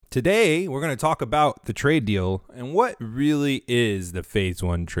Today, we're going to talk about the trade deal and what really is the Phase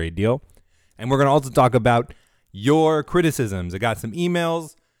 1 trade deal. And we're going to also talk about your criticisms. I got some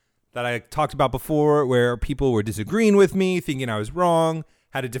emails that I talked about before where people were disagreeing with me, thinking I was wrong,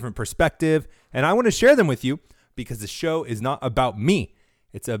 had a different perspective. And I want to share them with you because the show is not about me.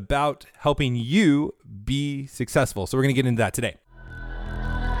 It's about helping you be successful. So we're going to get into that today.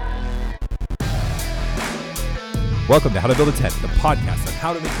 Welcome to How to Build a Tent, the podcast on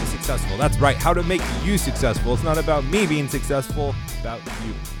how to make you successful. That's right, how to make you successful. It's not about me being successful, it's about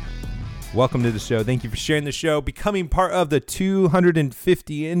you. Welcome to the show. Thank you for sharing the show, becoming part of the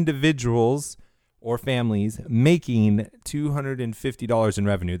 250 individuals or families making $250 in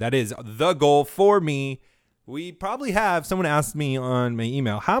revenue. That is the goal for me. We probably have, someone asked me on my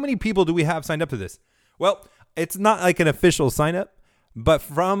email, how many people do we have signed up to this? Well, it's not like an official sign up. But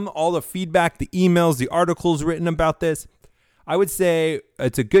from all the feedback, the emails, the articles written about this, I would say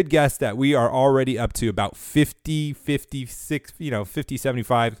it's a good guess that we are already up to about 50, 56, 50,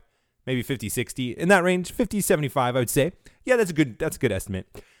 75, maybe 50, 60, in that range, 50, 75, I would say. Yeah, that's a good estimate.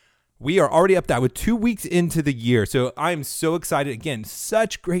 We are already up that with 2 weeks into the year. So I'm so excited. Again,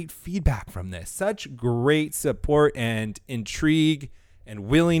 such great feedback from this, such great support and intrigue and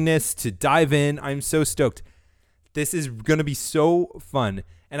willingness to dive in. I'm so stoked. This is going to be so fun.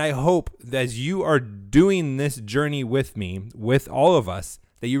 And I hope that as you are doing this journey with me, with all of us,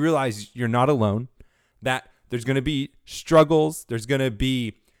 that you realize you're not alone, that there's going to be struggles, there's going to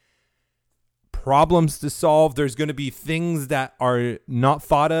be problems to solve, there's going to be things that are not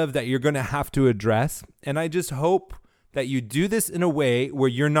thought of that you're going to have to address. And I just hope that you do this in a way where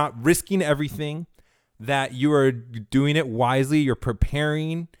you're not risking everything, that you are doing it wisely, you're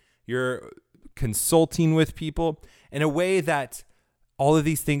preparing, you're consulting with people in a way that all of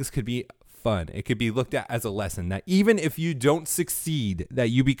these things could be fun. It could be looked at as a lesson that even if you don't succeed, that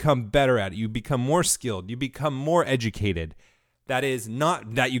you become better at it, you become more skilled, you become more educated. That is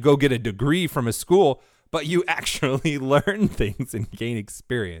not that you go get a degree from a school, but you actually learn things and gain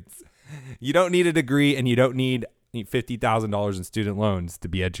experience. You don't need a degree and you don't need $50,000 in student loans to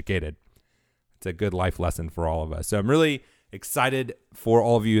be educated. It's a good life lesson for all of us. So I'm really excited for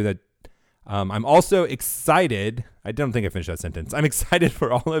all of you that I'm also excited. I don't think I finished that sentence. I'm excited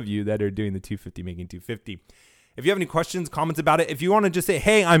for all of you that are doing the 250 making 250. If you have any questions, comments about it, if you want to just say,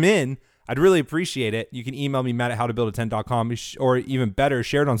 hey, I'm in, I'd really appreciate it. You can email me, matt@howtobuildatent.com, or even better,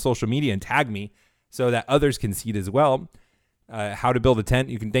 share it on social media and tag me so that others can see it as well. How to Build a Tent.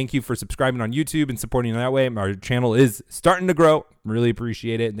 You can thank you for subscribing on YouTube and supporting that way. Our channel is starting to grow. Really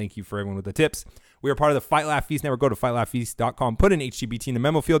appreciate it. And thank you for everyone with the tips. We are part of the Fight Laugh Feast Network. Go to fightlaughfeast.com. Put in HTBT in the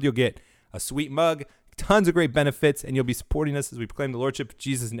memo field. You'll get a sweet mug, tons of great benefits, and you'll be supporting us as we proclaim the Lordship of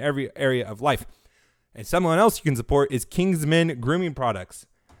Jesus in every area of life. And someone else you can support is Kingsmen Grooming Products.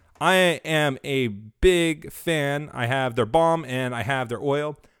 I am a big fan. I have their balm and I have their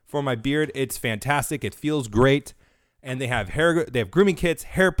oil for my beard. It's fantastic. It feels great. And they have grooming kits,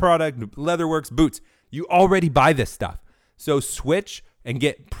 hair product, leatherworks, boots. You already buy this stuff. So switch and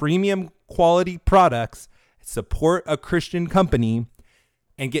get premium quality products, support a Christian company,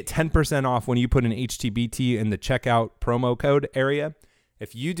 and get 10% off when you put an HTBT in the checkout promo code area.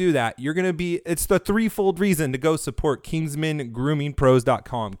 If you do that, you're going to be, it's the threefold reason to go support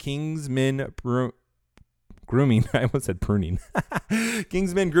KingsmanGroomingPros.com. Grooming, I almost said pruning.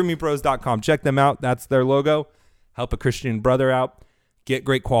 KingsmanGroomingPros.com. Check them out. That's their logo. Help a Christian brother out. Get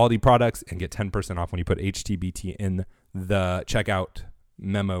great quality products and get 10% off when you put HTBT in the checkout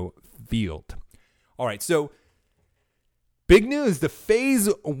memo field. All right, so big news, the Phase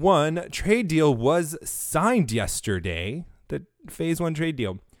 1 trade deal was signed yesterday, the Phase 1 trade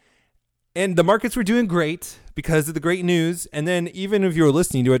deal. And the markets were doing great because of the great news. And then even if you were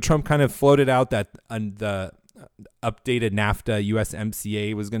listening to it, Trump kind of floated out that the updated NAFTA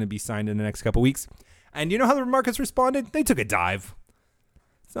USMCA was going to be signed in the next couple weeks. And you know how the markets responded? They took a dive.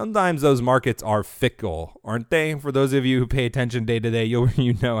 Sometimes those markets are fickle, aren't they? For those of you who pay attention day to day,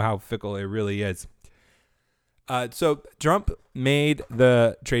 you know how fickle it really is. So Trump made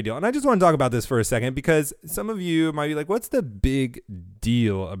the trade deal. And I just want to talk about this for a second because some of you might be like, what's the big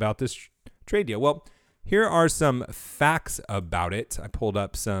deal about this trade deal? Well, here are some facts about it. I pulled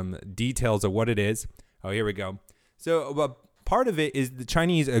up some details of what it is. Oh, here we go. So part of it is the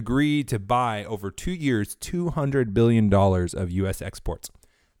Chinese agreed to buy over 2 years, $200 billion of U.S. exports.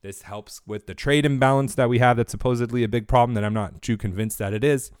 This helps with the trade imbalance that we have. That's supposedly a big problem that I'm not too convinced that it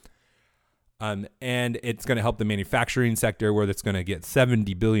is. And it's going to help the manufacturing sector where it's going to get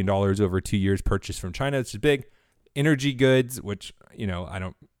 $70 billion over 2 years purchased from China. It's just big. Energy goods, which, I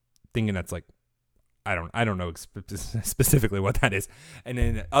don't thinking that's like I don't know specifically what that is. And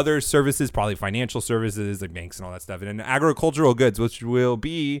then other services, probably financial services like banks and all that stuff. And then agricultural goods, which will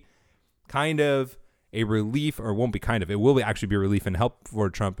be kind of a relief, or won't be kind of, it will actually be a relief and help for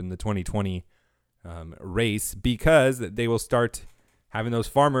Trump in the 2020 race, because they will start having those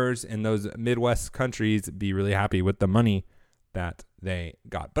farmers in those Midwest countries be really happy with the money that they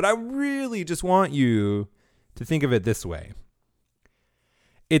got. But I really just want you to think of it this way.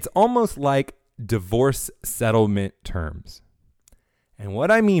 It's almost like divorce settlement terms. And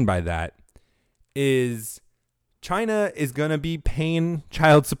what I mean by that is China is going to be paying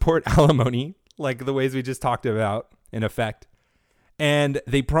child support alimony, like the ways we just talked about, in effect. And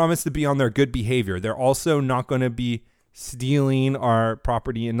they promise to be on their good behavior. They're also not going to be stealing our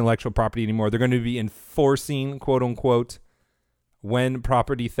property, intellectual property anymore. They're going to be enforcing, quote unquote, when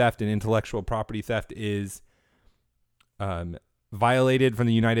property theft and intellectual property theft is violated from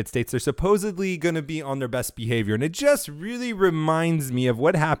the United States. They're supposedly going to be on their best behavior. And it just really reminds me of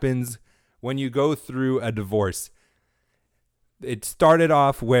what happens when you go through a divorce. It started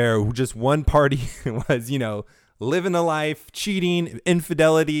off where just one party was, living a life, cheating,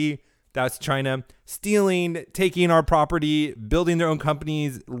 infidelity. That's China. Stealing, taking our property, building their own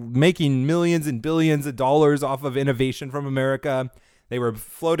companies, making millions and billions of dollars off of innovation from America. They were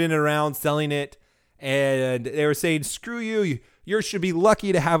floating it around, selling it. And they were saying, screw you. You should be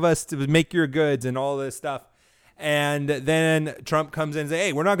lucky to have us to make your goods and all this stuff. And then Trump comes in and says,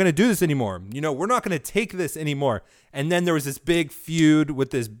 hey, we're not going to do this anymore. We're not going to take this anymore. And then there was this big feud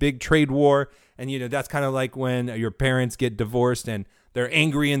with this big trade war. And, that's kind of like when your parents get divorced and they're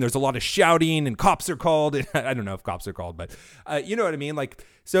angry and there's a lot of shouting and cops are called. I don't know if cops are called, but you know what I mean?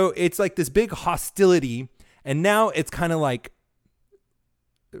 So it's like this big hostility. And now it's kind of like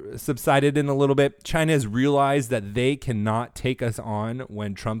subsided in a little bit. China has realized that they cannot take us on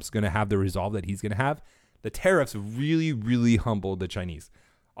when Trump's going to have the resolve that he's going to have. The tariffs really, really humbled the Chinese.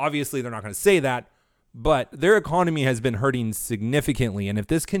 Obviously, they're not going to say that, but their economy has been hurting significantly. And if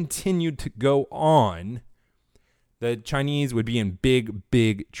this continued to go on, the Chinese would be in big,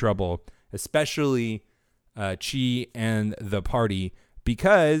 big trouble, especially Xi and the party,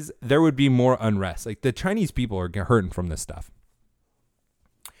 because there would be more unrest. Like, the Chinese people are hurting from this stuff.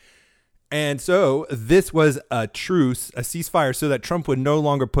 And so this was a truce, a ceasefire, so that Trump would no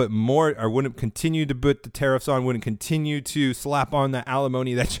longer put more, or wouldn't continue to put the tariffs on, wouldn't continue to slap on the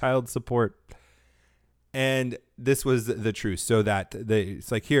alimony, that child support. And this was the truce, so that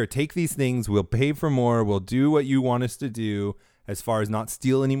it's like, here, take these things. We'll pay for more. We'll do what you want us to do as far as not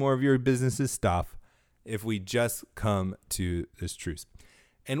steal any more of your business's stuff if we just come to this truce.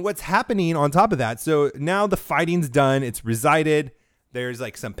 And what's happening on top of that, so now the fighting's done. It's resided. There's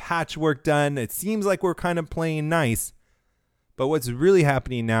like some patchwork done. It seems like we're kind of playing nice. But what's really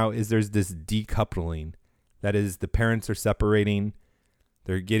happening now is there's this decoupling. That is, the parents are separating.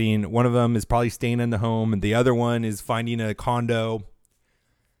 They're getting, one of them is probably staying in the home and the other one is finding a condo.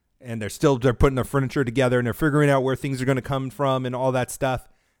 And they're putting their furniture together and they're figuring out where things are going to come from and all that stuff.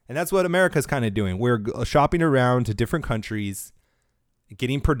 And that's what America's kind of doing. We're shopping around to different countries,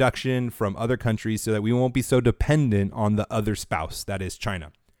 getting production from other countries so that we won't be so dependent on the other spouse, that is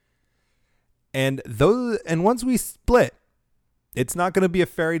China. And once we split, it's not going to be a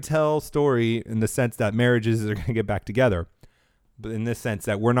fairy tale story in the sense that marriages are going to get back together, but in this sense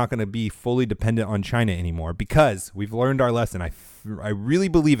that we're not going to be fully dependent on China anymore, because we've learned our lesson. I really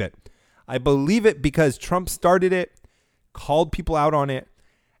believe it. I believe it because Trump started it, called people out on it,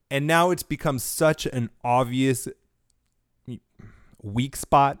 and now it's become such an obvious weak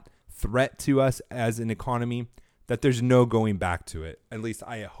spot, threat to us as an economy, that there's no going back to it. At least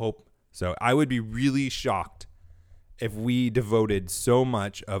I hope so. I would be really shocked if we devoted so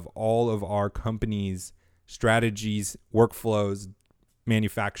much of all of our companies' strategies, workflows,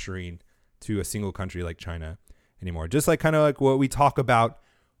 manufacturing to a single country like China anymore. Just like kind of like what we talk about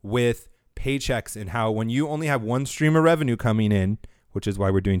with paychecks, and how when you only have one stream of revenue coming in, which is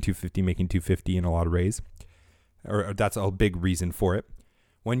why we're doing 250, making 250 in a lot of ways, or that's a big reason for it.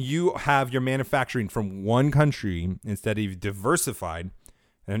 When you have your manufacturing from one country instead of diversified,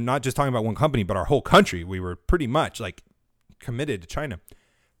 and not just talking about one company, but our whole country, we were pretty much like committed to China.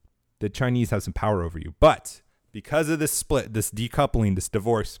 The Chinese have some power over you. But because of this split, this decoupling, this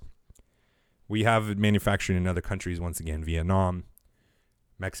divorce, we have manufacturing in other countries once again, Vietnam,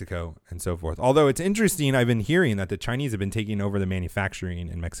 Mexico, and so forth. Although it's interesting, I've been hearing that the Chinese have been taking over the manufacturing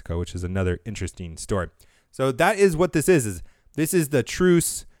in Mexico, which is another interesting story. So that is what this is this is the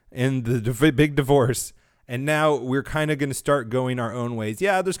truce and the big divorce. And now we're kind of going to start going our own ways.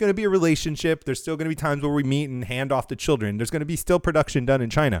 Yeah, there's going to be a relationship. There's still going to be times where we meet and hand off the children. There's going to be still production done in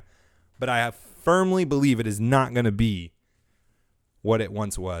China. But I firmly believe it is not going to be what it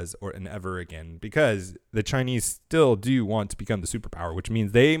once was and ever again, because the Chinese still do want to become the superpower, which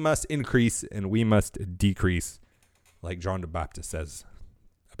means they must increase and we must decrease, like John the Baptist says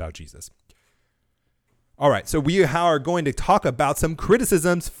about Jesus. All right, so we are going to talk about some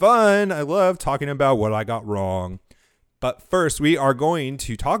criticisms. Fun. I love talking about what I got wrong. But first, we are going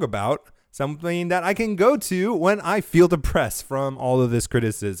to talk about something that I can go to when I feel depressed from all of this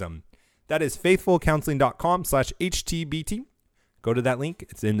criticism. That is faithfulcounseling.com/HTBT. Go to that link.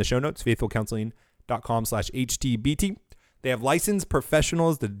 It's in the show notes, faithfulcounseling.com/HTBT. They have licensed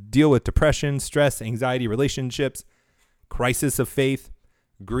professionals that deal with depression, stress, anxiety, relationships, crisis of faith,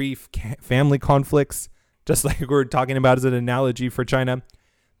 grief, family conflicts, just like we're talking about as an analogy for China.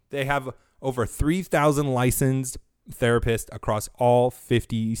 They have over 3,000 licensed therapists across all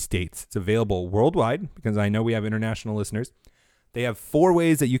 50 states. It's available worldwide because I know we have international listeners. They have 4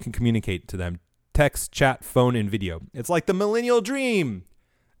 ways that you can communicate to them: text, chat, phone, and video. It's like the millennial dream,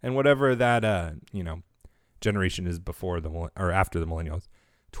 and whatever that generation is before or after the millennials.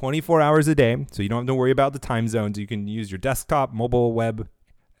 24 hours a day, so you don't have to worry about the time zones. You can use your desktop, mobile, web,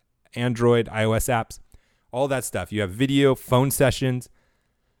 Android, iOS apps, all that stuff. You have video, phone sessions,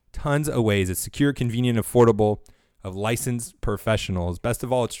 tons of ways. It's secure, convenient, affordable, of licensed professionals. Best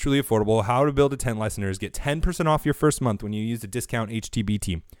of all, it's truly affordable. How to Build a Tent listeners get 10% off your first month when you use the discount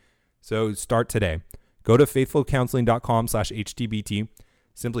HTBT. So start today. Go to faithfulcounseling.com/HTBT.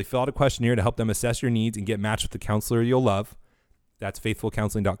 Simply fill out a questionnaire to help them assess your needs and get matched with the counselor you'll love. That's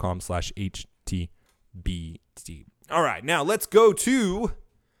faithfulcounseling.com/HTBT. All right, now let's go to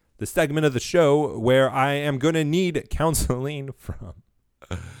the segment of the show where I am going to need counseling from.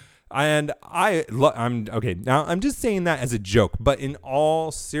 And I'm okay. Now I'm just saying that as a joke, but in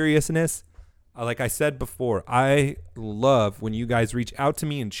all seriousness, like I said before, I love when you guys reach out to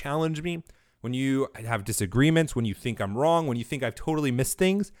me and challenge me, when you have disagreements, when you think I'm wrong, when you think I've totally missed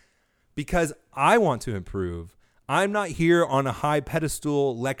things, because I want to improve. I'm not here on a high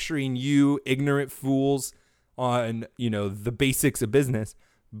pedestal lecturing you ignorant fools on, the basics of business,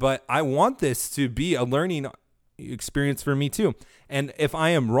 but I want this to be a learning experience for me too. And if I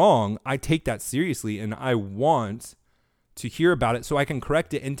am wrong, I take that seriously and I want to hear about it so I can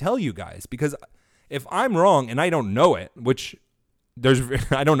correct it and tell you guys, because if I'm wrong and I don't know it, which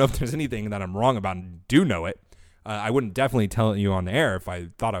I don't know if there's anything that I'm wrong about and do know it, I wouldn't definitely tell you on the air if I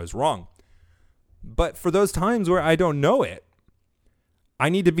thought I was wrong. But for those times where I don't know it, I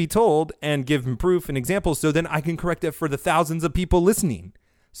need to be told and give proof and examples so then I can correct it for the thousands of people listening.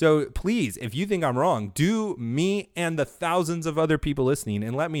 So please, if you think I'm wrong, do me and the thousands of other people listening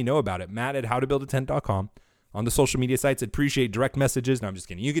and let me know about it. Matt@howtobuildatent.com. On the social media sites, I'd appreciate direct messages. No, I'm just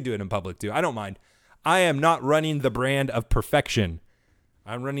kidding. You can do it in public too. I don't mind. I am not running the brand of perfection.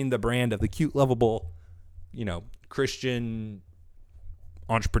 I'm running the brand of the cute, lovable, Christian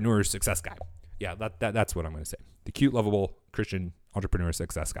entrepreneur success guy. Yeah, that's what I'm going to say. The cute, lovable Christian entrepreneur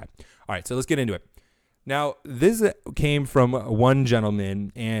success guy. All right, so let's get into it. Now, this came from one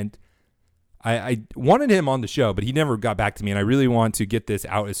gentleman, and I wanted him on the show, but he never got back to me, and I really want to get this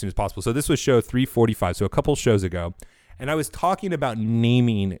out as soon as possible. So this was show 345, so a couple shows ago, and I was talking about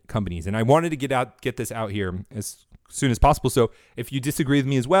naming companies, and I wanted to get this out here as soon as possible. So if you disagree with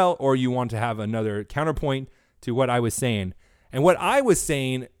me as well, or you want to have another counterpoint to what I was saying, and what I was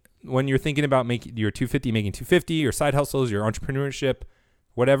saying when you're thinking about making your 250, making 250, your side hustles, your entrepreneurship,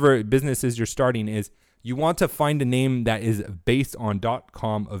 whatever businesses you're starting, is you want to find a name that is based on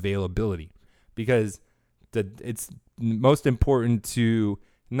 .com availability, because it's most important to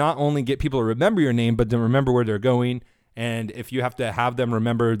not only get people to remember your name, but to remember where they're going. And if you have to have them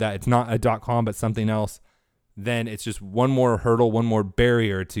remember that it's not a .com but something else, then it's just one more hurdle, one more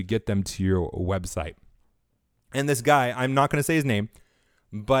barrier to get them to your website. And this guy, I'm not going to say his name,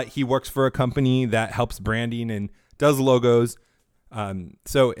 but he works for a company that helps branding and does logos.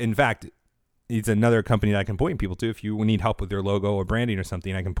 So in fact, it's another company that I can point people to. If you need help with your logo or branding or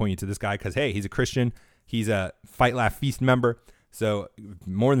something, I can point you to this guy because, hey, he's a Christian. He's a Fight, Laugh, Feast member. So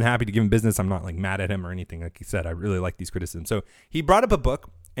more than happy to give him business. I'm not mad at him or anything. Like he said, I really like these criticisms. So he brought up a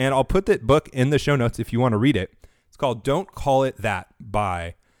book, and I'll put that book in the show notes if you want to read it. It's called Don't Call It That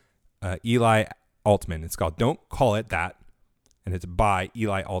by Eli Altman. It's called Don't Call It That, and it's by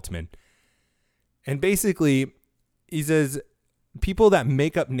Eli Altman. And basically, he says people that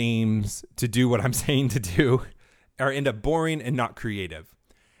make up names to do what I'm saying to do are end up boring and not creative.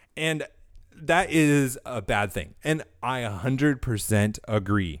 And that is a bad thing. And I 100%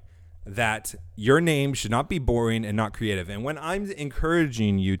 agree that your name should not be boring and not creative. And when I'm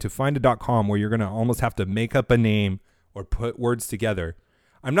encouraging you to find a .com where you're going to almost have to make up a name or put words together,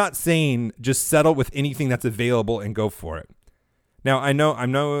 I'm not saying just settle with anything that's available and go for it. Now, I'm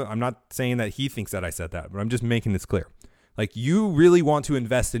not saying that he thinks that I said that, but I'm just making this clear. Like, you really want to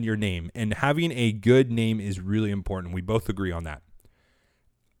invest in your name, and having a good name is really important. We both agree on that.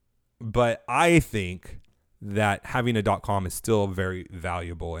 But I think that having a .com is still very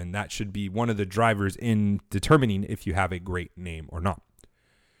valuable, and that should be one of the drivers in determining if you have a great name or not.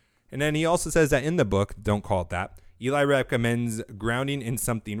 And then he also says that in the book, don't call it that, Eli recommends grounding in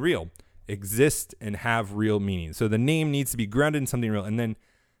something real, exist and have real meaning. So the name needs to be grounded in something real. And then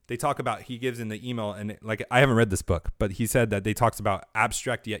they talk about, he gives in the email, and like, I haven't read this book, but he said that they talks about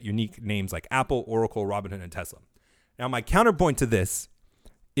abstract yet unique names like Apple, Oracle, Robinhood, and Tesla. Now, my counterpoint to this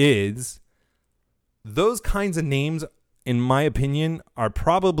is those kinds of names, in my opinion, are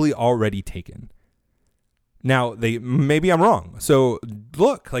probably already taken. Now, maybe I'm wrong. So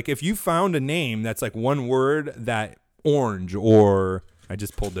look, like, if you found a name that's like one word, that orange, or I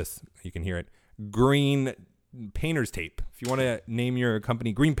just pulled this, you can hear it, green painter's tape. If you want to name your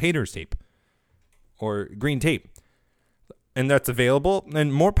company Green Painter's Tape or Green Tape, and that's available,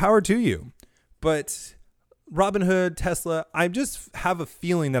 then more power to you. But Robinhood, Tesla, I just have a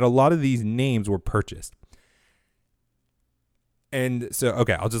feeling that a lot of these names were purchased. And so,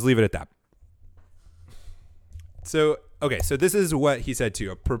 okay, I'll just leave it at that. So this is what he said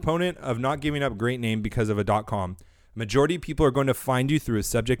too. A proponent of not giving up a great name because of a .com. Majority of people are going to find you through a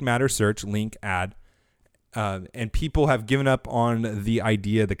subject matter search, link, ad. And people have given up on the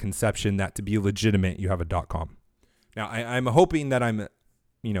idea, the conception that to be legitimate, you have a .com. Now, I'm hoping that I'm,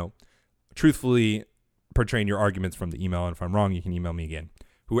 truthfully portraying your arguments from the email. And if I'm wrong, you can email me again.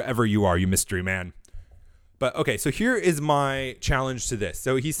 Whoever you are, you mystery man. But okay, so here is my challenge to this.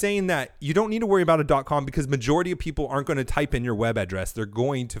 So he's saying that you don't need to worry about a .com because majority of people aren't going to type in your web address. They're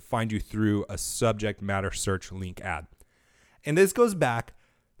going to find you through a subject matter search, link, ad. And this goes back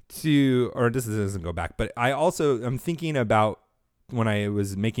to, or this doesn't go back, but I'm thinking about when I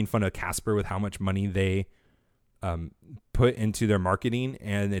was making fun of Casper with how much money they put into their marketing,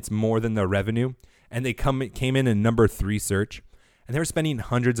 and it's more than their revenue. And they came in number 3 search. And they were spending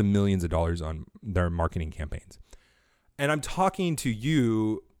hundreds of millions of dollars on their marketing campaigns. And I'm talking to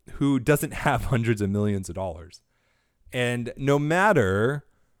you who doesn't have hundreds of millions of dollars. And no matter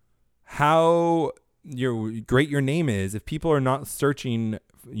how great your name is, if people are not searching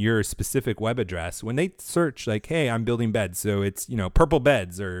your specific web address, when they search like, hey, I'm building beds, so it's, Purple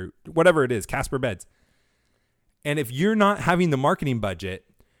Beds or whatever it is, Casper Beds. And if you're not having the marketing budget,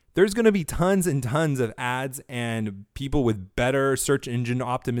 there's going to be tons and tons of ads and people with better search engine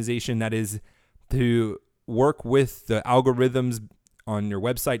optimization, that is to work with the algorithms on your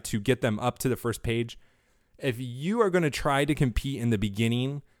website to get them up to the first page. If you are going to try to compete in the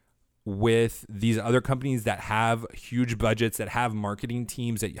beginning with these other companies that have huge budgets, that have marketing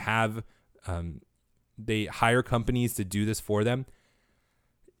teams, that have they hire companies to do this for them,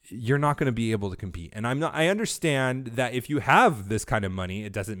 you're not going to be able to compete. And I understand that if you have this kind of money,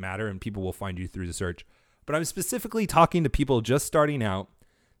 it doesn't matter and people will find you through the search. But I'm specifically talking to people just starting out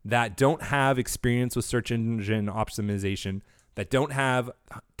that don't have experience with search engine optimization, that don't have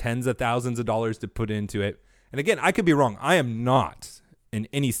tens of thousands of dollars to put into it. And again, I could be wrong. I am not in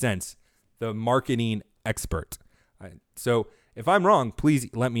any sense the marketing expert. So if I'm wrong, please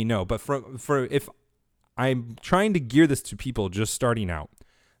let me know. But if I'm trying to gear this to people just starting out,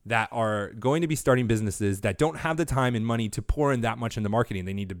 that are going to be starting businesses that don't have the time and money to pour in that much into marketing.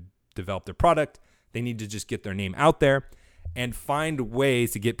 They need to develop their product. They need to just get their name out there and find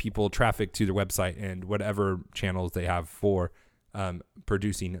ways to get people traffic to their website and whatever channels they have for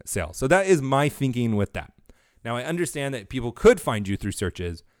producing sales. So that is my thinking with that. Now, I understand that people could find you through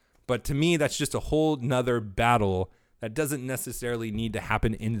searches, but to me, that's just a whole nother battle that doesn't necessarily need to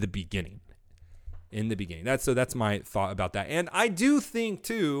happen in the beginning. That's my thought about that. And I do think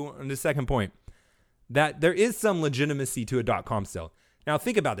too, on the second point, that there is some legitimacy to a .com still. Now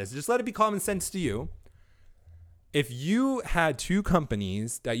think about this. Just let it be common sense to you. If you had 2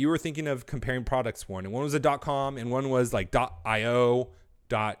 companies that you were thinking of comparing products for, and one was a .com and one was like .io,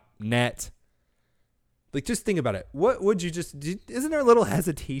 .net, like just think about it. What would you isn't there a little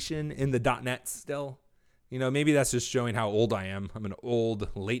hesitation in the .net still? Maybe that's just showing how old I am. I'm an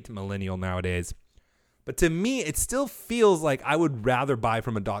old, late millennial nowadays. But to me, it still feels like I would rather buy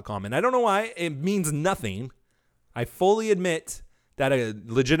from a .com. And I don't know why. It means nothing. I fully admit that a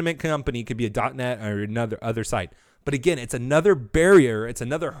legitimate company could be a .net or another other site. But again, it's another barrier. It's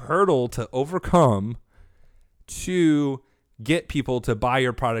another hurdle to overcome to get people to buy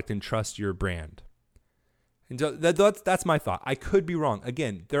your product and trust your brand. And so that's my thought. I could be wrong.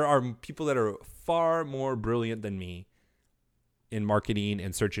 Again, there are people that are far more brilliant than me in marketing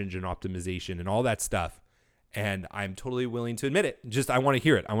and search engine optimization and all that stuff. And I'm totally willing to admit it. I want to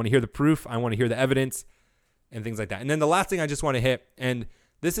hear it. I want to hear the proof. I want to hear the evidence and things like that. And then the last thing I just want to hit, and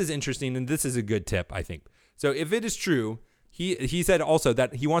this is interesting, and this is a good tip, I think. So if it is true, he said also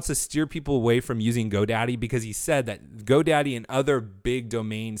that he wants to steer people away from using GoDaddy, because he said that GoDaddy and other big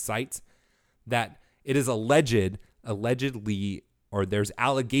domain sites, that it is allegedly, or there's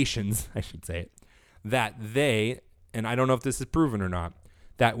allegations, I should say it, that they, and I don't know if this is proven or not,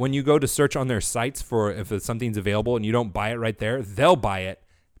 that when you go to search on their sites for if something's available and you don't buy it right there, they'll buy it,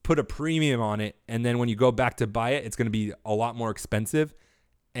 put a premium on it, and then when you go back to buy it, it's going to be a lot more expensive,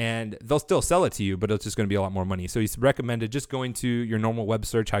 and they'll still sell it to you, but it's just going to be a lot more money. So he's recommended just going to your normal web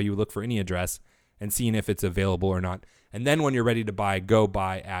search, how you look for any address, and seeing if it's available or not. And then when you're ready to buy, go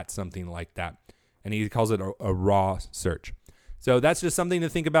buy at something like that. And he calls it a raw search. So that's just something to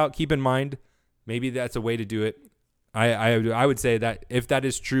think about. Keep in mind, maybe that's a way to do it. I would say that if that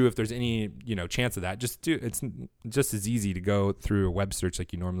is true, if there's any chance of that, it's just as easy to go through a web search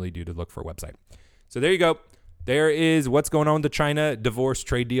like you normally do to look for a website. So there you go. There is what's going on with the China divorce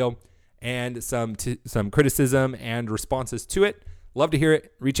trade deal, and some criticism and responses to it. Love to hear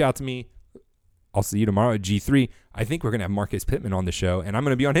it. Reach out to me. I'll see you tomorrow at G3. I think we're going to have Marcus Pittman on the show, and I'm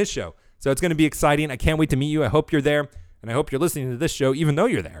going to be on his show. So it's going to be exciting. I can't wait to meet you. I hope you're there, and I hope you're listening to this show even though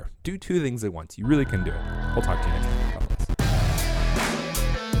you're there. Do two things at once. You really can do it. We'll talk to you next time. Bye.